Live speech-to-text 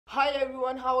Hi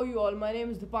everyone, how are you all? My name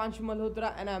is DEEPANSHU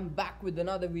MALHOTRA and I'm back with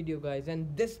another video, guys. And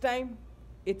this time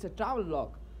it's a travel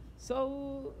vlog.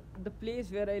 So the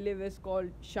place where I live is called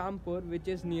Shampur, which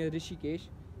is near Rishikesh,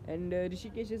 and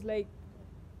Rishikesh is like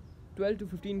 12 to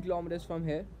 15 kilometers from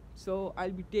here. So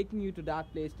I'll be taking you to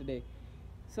that place today.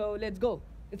 So let's go.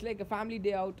 It's like a family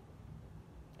day out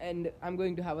and I'm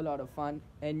going to have a lot of fun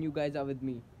and you guys are with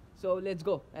me. So let's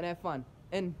go and have fun.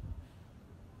 And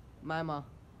mama.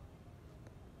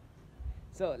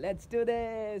 So let's do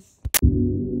this.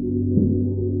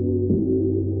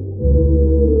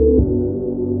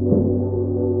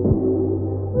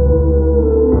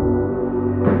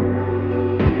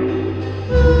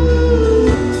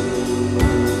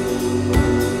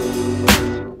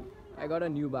 I got a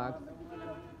new bag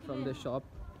from the shop.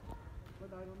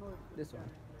 This one.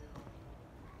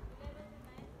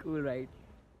 Cool, right?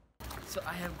 So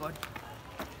I have got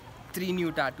 3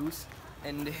 new tattoos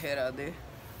and here are they.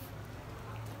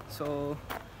 So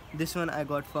this one I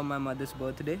got for my mother's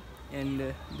birthday,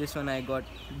 and this one I got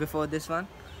before this one,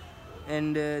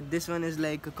 and this one is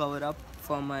like a cover up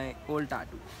for my old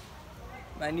tattoo.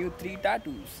 My new 3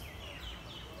 tattoos.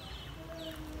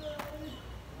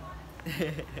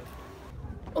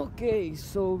 Okay,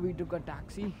 so we took a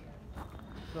taxi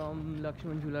from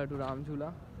Lakshman Jhula to Ram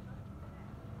Jhula.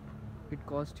 It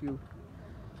cost you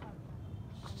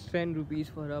 10 rupees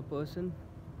for a person.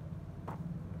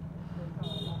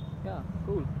 Yeah,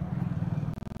 cool.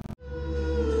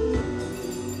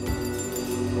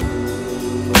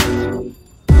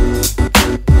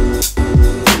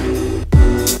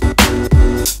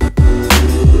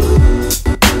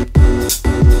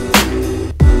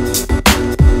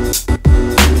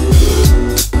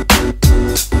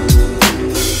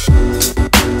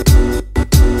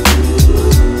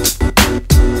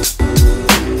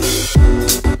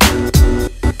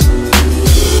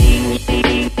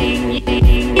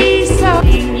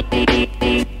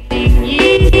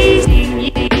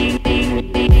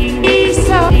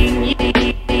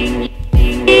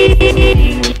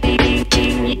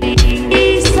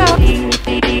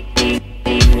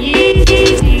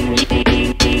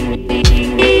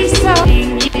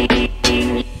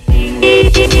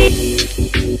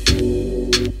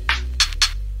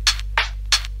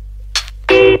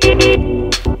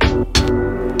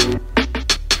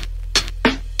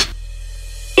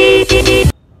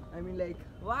 I mean, like,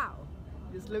 wow,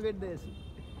 just look at this.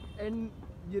 And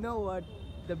you know what,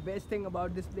 the best thing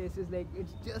about this place is, like,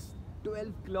 it's just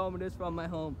 12 kilometers from my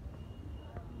home.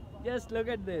 Just look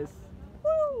at this.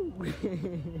 Woo!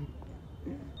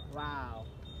 Wow.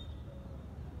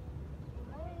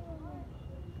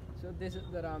 So this is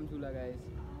the Ram Jhula, guys.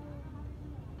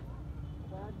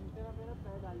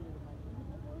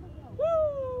 Woo!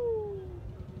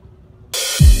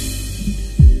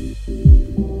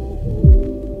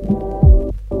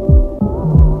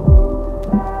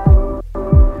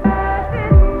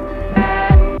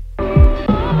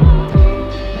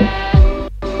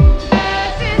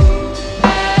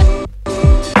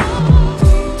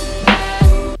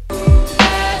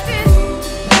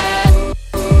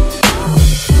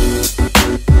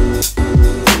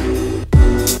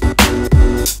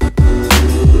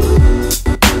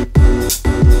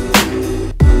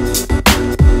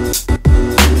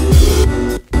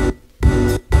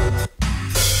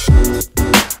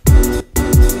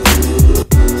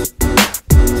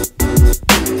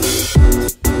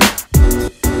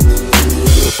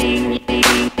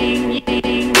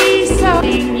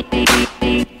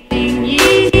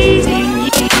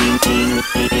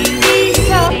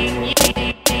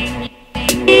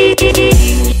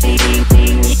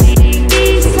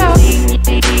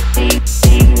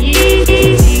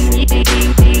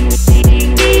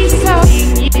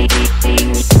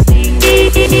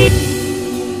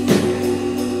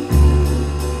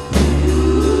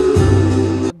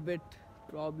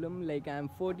 Problem, like I'm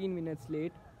 14 minutes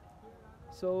late.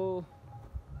 So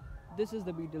this is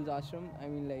the Beatles ashram. I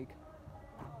mean, like,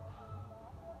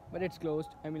 but it's closed.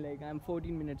 I mean, like, I'm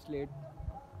 14 minutes late,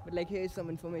 but like, here's some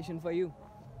information for you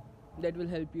that will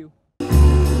help you.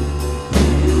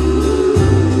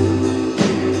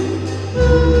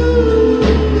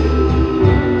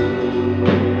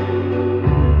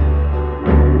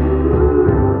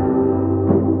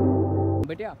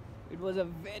 But yeah, it was a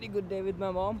very good day with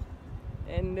my mom,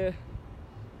 and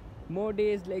more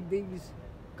days like these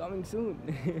coming soon.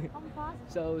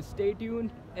 So stay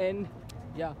tuned, and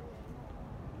yeah,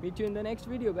 meet you in the next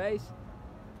video, guys.